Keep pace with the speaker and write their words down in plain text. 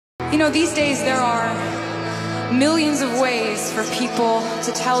You know, these days there are millions of ways for people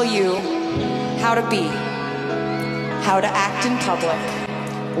to tell you how to be, how to act in public,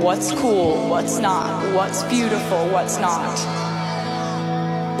 what's cool, what's not, what's beautiful, what's not.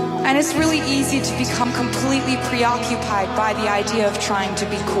 And it's really easy to become completely preoccupied by the idea of trying to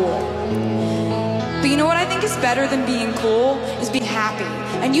be cool. But you know what I think is better than being cool is being happy.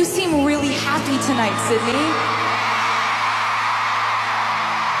 And you seem really happy tonight, Sydney.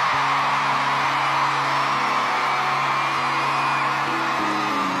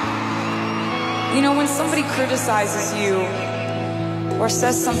 You know, when somebody criticizes you or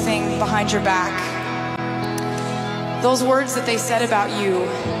says something behind your back, those words that they said about you,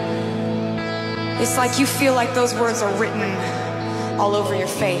 it's like you feel like those words are written all over your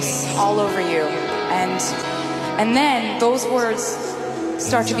face, all over you. And then those words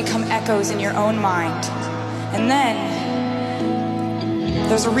start to become echoes in your own mind. And then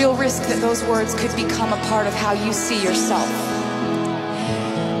there's a real risk that those words could become a part of how you see yourself.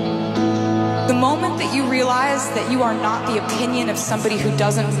 The moment that you realize that you are not the opinion of somebody who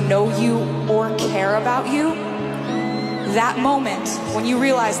doesn't know you or care about you, that moment, when you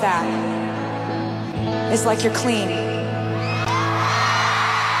realize that, it's like you're clean.